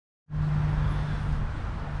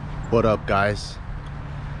What up, guys?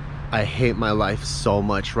 I hate my life so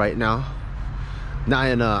much right now. Not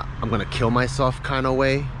in a I'm gonna kill myself kind of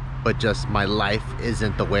way, but just my life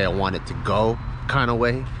isn't the way I want it to go kind of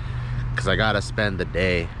way. Because I gotta spend the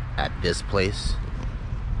day at this place,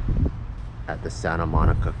 at the Santa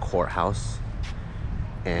Monica courthouse.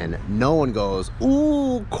 And no one goes,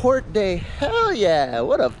 ooh, court day, hell yeah,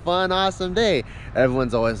 what a fun, awesome day.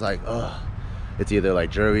 Everyone's always like, ugh. It's either like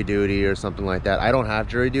jury duty or something like that. I don't have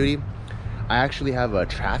jury duty. I actually have a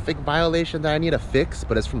traffic violation that I need to fix,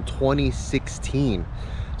 but it's from 2016.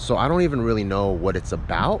 So I don't even really know what it's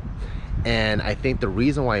about. And I think the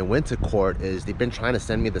reason why I went to court is they've been trying to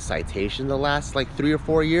send me the citation the last like 3 or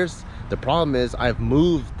 4 years. The problem is I've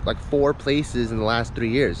moved like 4 places in the last 3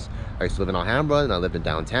 years. I used to live in Alhambra, and I lived in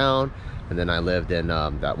downtown, and then I lived in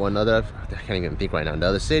that one other, I can't even think right now,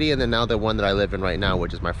 another city, and then now the one that I live in right now,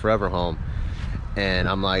 which is my forever home. And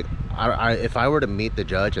I'm like, if I were to meet the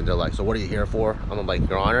judge and they're like, so what are you here for? I'm like,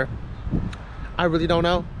 Your Honor, I really don't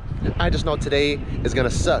know. I just know today is gonna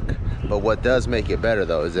suck. But what does make it better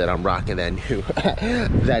though is that I'm rocking that new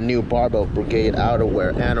that new Barbell Brigade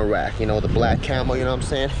outerwear anorak, you know, the black camo, you know what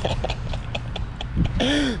I'm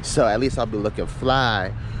saying? So at least I'll be looking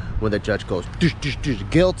fly when the judge goes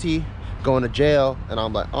guilty, going to jail, and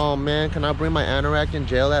I'm like, oh man, can I bring my anorak in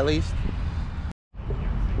jail at least?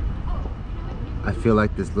 I feel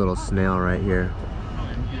like this little snail right here,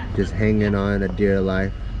 just hanging on a dear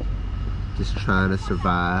life, just trying to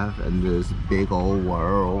survive in this big old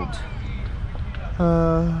world.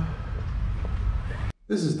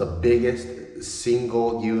 This is the biggest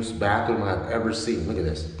single-use bathroom I've ever seen. Look at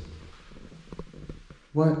this.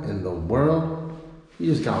 What in the world?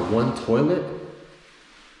 You just got one toilet?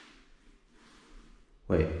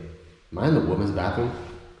 Wait, am I in the women's bathroom?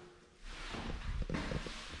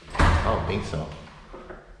 I don't think so.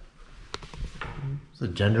 It's a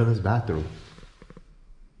genderless bathroom.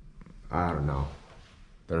 I don't know.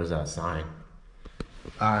 There's that sign.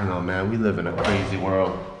 I don't know, man. We live in a crazy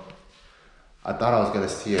world. I thought I was gonna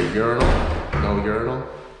see a urinal. No urinal.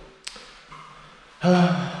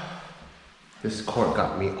 This court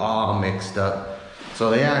got me all mixed up. So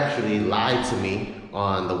they actually lied to me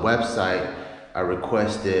on the website. I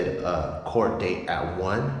requested a court date at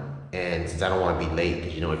 1. And since I don't want to be late,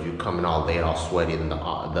 because you know if you're coming all late, all sweaty, then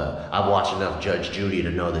I've watched enough Judge Judy to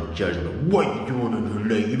know that the judge will be like, what are you doing in here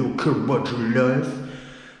late? You don't care about your life.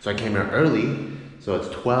 So I came here early, so it's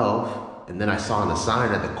 12, and then I saw on the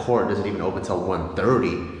sign that the court doesn't even open till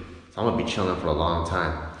 1:30. So I'm gonna be chilling for a long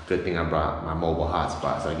time. Good thing I brought my mobile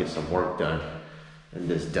hotspot so I get some work done in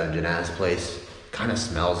this dungeon ass place. Kind of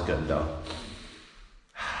smells good though.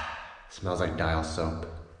 Smells like dial soap.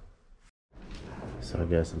 So I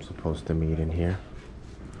guess I'm supposed to meet in here.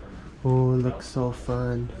 Oh, it looks so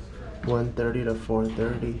fun. 1:30 to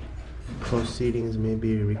 4:30. Proceedings may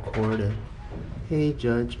be recorded. Hey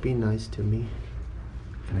judge, be nice to me.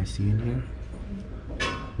 Can I see in here?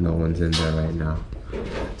 No one's in there right now.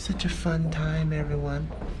 Such a fun time, everyone.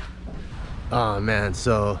 Oh man,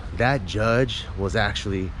 so that judge was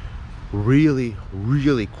actually really,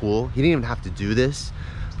 really cool. He didn't even have to do this.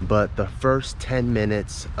 But the first 10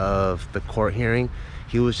 minutes of the court hearing,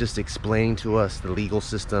 he was just explaining to us the legal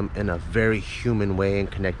system in a very human way and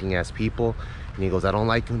connecting as people. And he goes, I don't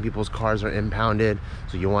like when people's cars are impounded,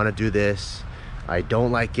 so you want to do this. I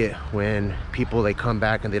don't like it when people, they come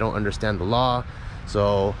back and they don't understand the law,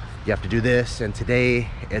 so you have to do this. And today,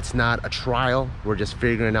 it's not a trial. We're just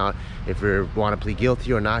figuring out if we want to plead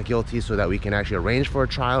guilty or not guilty so that we can actually arrange for a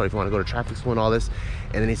trial, or if you want to go to traffic school and all this.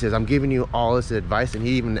 And then he says, I'm giving you all this advice. And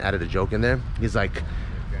he even added a joke in there. He's like,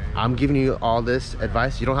 I'm giving you all this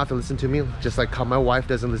advice. You don't have to listen to me, just like how my wife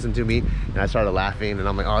doesn't listen to me. And I started laughing, and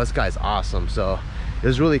I'm like, oh, this guy's awesome. So it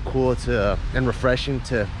was really cool and refreshing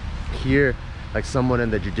to hear like someone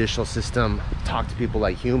in the judicial system talk to people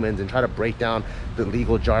like humans and try to break down the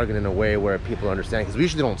legal jargon in a way where people understand, because we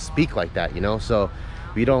usually don't speak like that, you know. So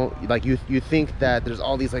we don't, like, you think that there's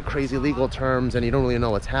all these like crazy legal terms and you don't really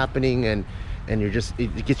know what's happening, and you're just,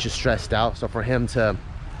 it gets you stressed out. So for him to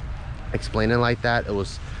explain it like that, it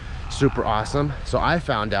was super awesome. So I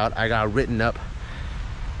found out I got written up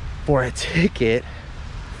for a ticket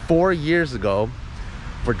 4 years ago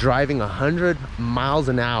for driving 100 miles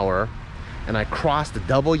an hour, and I crossed the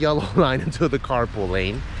double yellow line into the carpool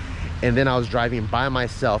lane, and then I was driving by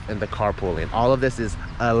myself in the carpool lane. All of this is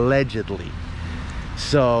allegedly.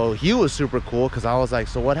 So he was super cool, because I was like,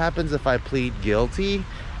 so what happens if I plead guilty?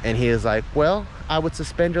 And he is like, well, I would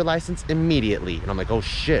suspend your license immediately. And I'm like, oh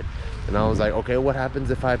shit. And I was like, okay, what happens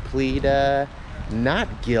if I plead not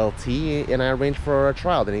guilty and I arrange for a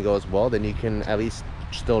trial? Then he goes, well, then you can at least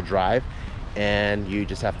still drive. and you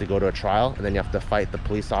just have to go to a trial, and then you have to fight the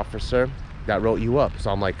police officer that wrote you up.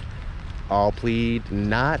 So I'm like, I'll plead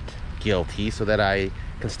not guilty so that I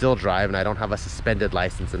can still drive and I don't have a suspended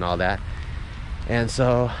license and all that. And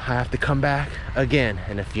so I have to come back again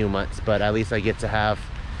in a few months, but at least I get to have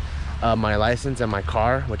my license and my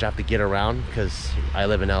car, which I have to get around because I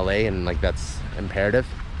live in LA and like that's imperative.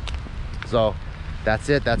 So that's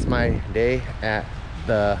it. That's my day at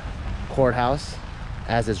the courthouse,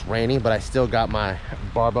 as it's raining, but I still got my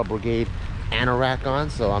Barbell Brigade anorak on,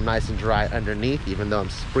 so I'm nice and dry underneath, even though I'm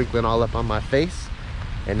sprinkling all up on my face.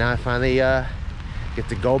 And now I finally get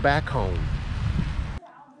to go back home.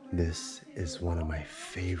 This is one of my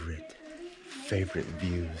favorite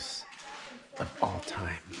views of all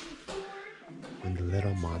time. When the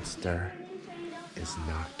little monster is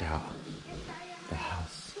knocked out, the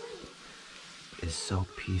house is so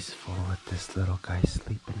peaceful with this little guy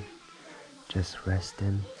sleeping, just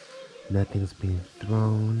resting. Nothing's being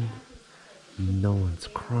thrown. No one's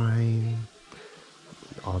crying.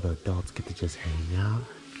 All the adults get to just hang out.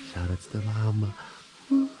 Shout out to the mama.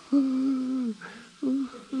 Woo-hoo,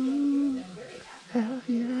 woo-hoo. Hell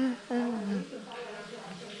yeah.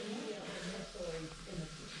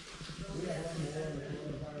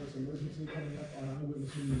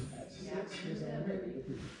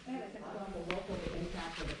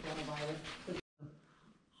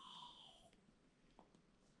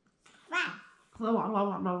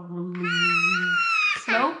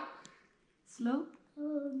 Slow. Slow.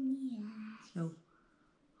 Oh, yeah. Slow.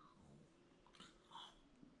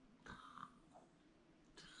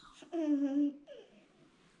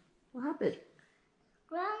 What happened?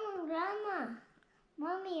 Grandma.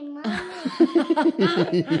 Mommy.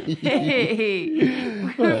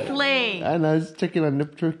 Hey, we're playing. I know, I was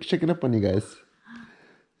checking up on you guys.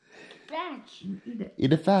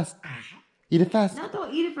 Eat it fast. Eat it fast. No,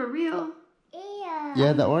 don't eat it for real.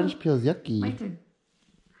 Yeah, the orange peel is yucky. My turn.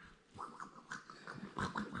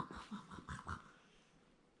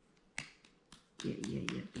 Yeah.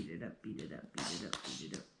 Beat it up.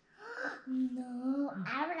 No, no.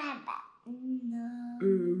 Oh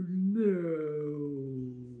no.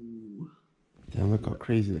 Damn, look how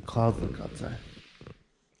crazy the clouds look outside.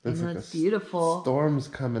 Looks like it's beautiful. Storm's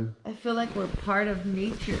coming. I feel like we're part of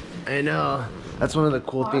nature. I know. That's one of the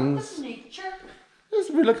cool things. Nature?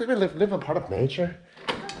 We live a part of nature.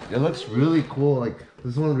 It looks really cool. Like,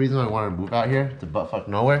 this is one of the reasons I want to move out here to buttfuck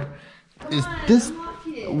nowhere. Is this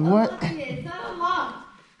what? It's not unlocked.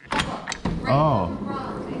 Oh.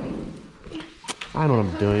 I know what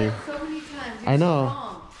I'm doing. So many times. I know.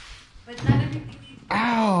 Wrong, but not everything needs.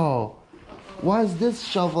 Ow! Why is this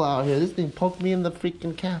shovel out here? This thing poked me in the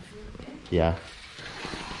freaking calf. Yeah.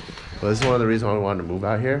 Well, this is one of the reasons why we wanted to move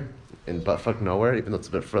out here in buttfuck nowhere, even though it's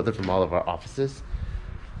a bit further from all of our offices.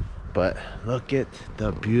 But look at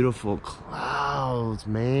the beautiful clouds,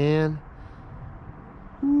 man.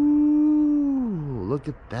 Ooh, look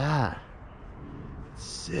at that.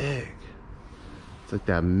 Sick. It's like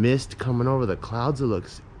that mist coming over the clouds. It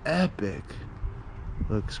looks epic.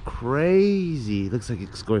 Looks crazy. Looks like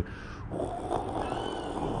it's going.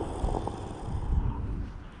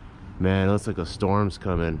 Man, it looks like a storm's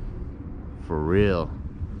coming. For real.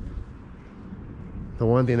 The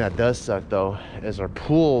one thing that does suck though is our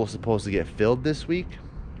pool is supposed to get filled this week.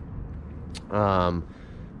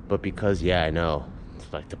 But because, yeah, I know,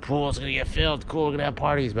 it's like the pool's gonna get filled, cool, we're gonna have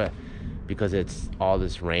parties, but because it's all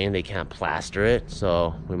this rain, they can't plaster it,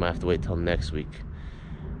 so we might have to wait till next week.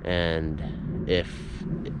 And if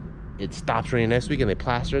it stops raining next week and they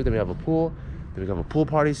plaster it, then we have a pool, then we have a pool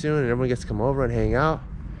party soon, and everyone gets to come over and hang out.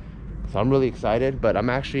 So I'm really excited, but I'm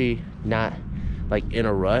actually not like in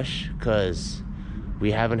a rush because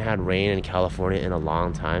we haven't had rain in California in a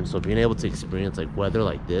long time. So being able to experience like weather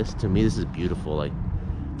like this, to me this is beautiful. Like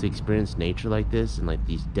to experience nature like this and like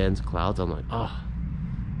these dense clouds, I'm like, oh,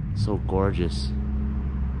 so gorgeous.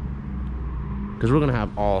 Because we're gonna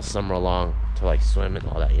have all summer long to like swim and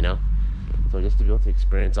all that, you know. So just to be able to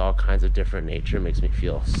experience all kinds of different nature makes me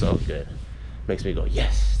feel so good. Makes me go,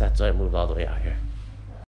 yes, that's why I moved all the way out here.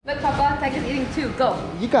 Look, Papa, Tiger's eating two. Go.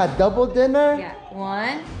 You got double dinner? Yeah.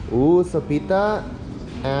 One. Ooh, sopita.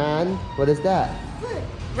 And what is that?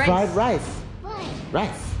 Rice. Fried rice.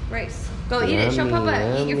 Rice. Rice. Go eat it. Show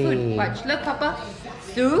Papa. Eat your food. Watch. Look, Papa.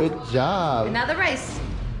 Soup. Good job. And now the rice.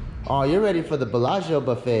 Oh, you're ready for the Bellagio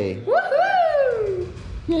buffet. Woohoo!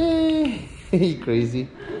 Yay. You crazy.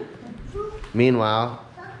 Meanwhile,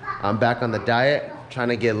 I'm back on the diet, trying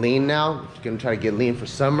to get lean now. Gonna try to get lean for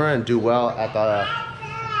summer and do well at the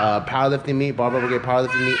powerlifting meet, Barbell Brigade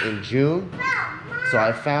powerlifting meet in June. So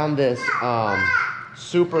I found this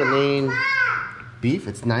super lean beef.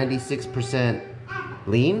 It's 96%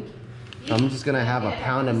 lean. So I'm just gonna have a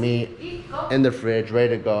pound of meat in the fridge,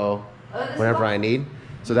 ready to go whenever I need.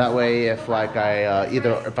 So that way, if like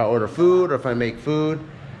either if I order food or if I make food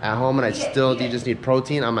at home and I still just need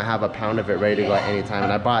protein, I'm gonna have a pound of it ready to go at any time.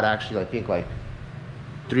 And I bought actually, I think like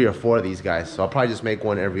 3 or 4 of these guys. So I'll probably just make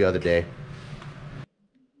one every other day.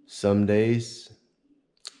 Some days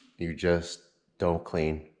you just don't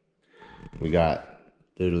clean. We got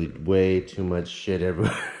literally way too much shit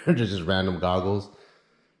everywhere. Just random goggles,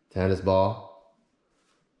 tennis ball.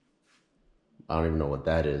 I don't even know what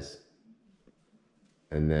that is.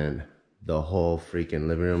 And then the whole freaking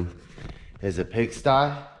living room is a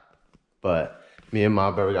pigsty. But me and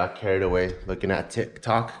my brother got carried away looking at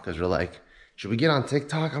TikTok because we're like, should we get on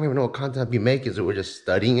TikTok? I don't even know what content we make. Is we're just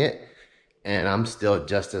studying it. And I'm still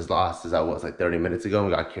just as lost as I was like 30 minutes ago. And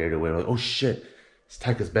we got carried away. We're like, oh shit, it's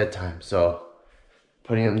Tekka's bedtime. So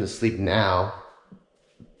putting him to sleep now.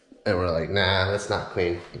 And we're like, nah, let's not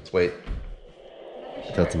clean. Let's wait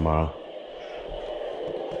till tomorrow.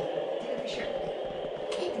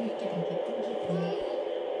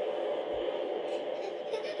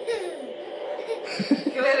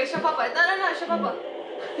 Wait, show Papa. No, show Papa.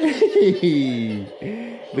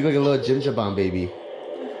 Look like a little Jim Jabang baby.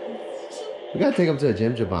 We gotta take him to a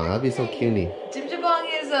Jim Jabang. That'd be so cutie. Jim Jabang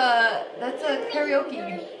is that's a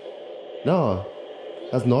karaoke. No,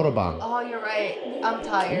 that's Norabang. Oh, you're right. I'm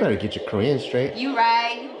tired. You better get your Korean straight. You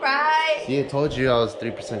right. See, I told you I was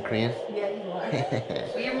 3% Korean. Yeah, you are.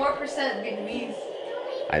 But you're more percent Vietnamese.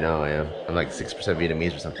 I know I am. I'm like 6%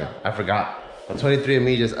 Vietnamese or something. I forgot. My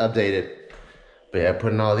 23andMe just updated. But yeah,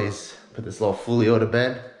 put this little folio to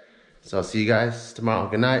bed. So I'll see you guys tomorrow.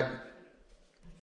 Good night.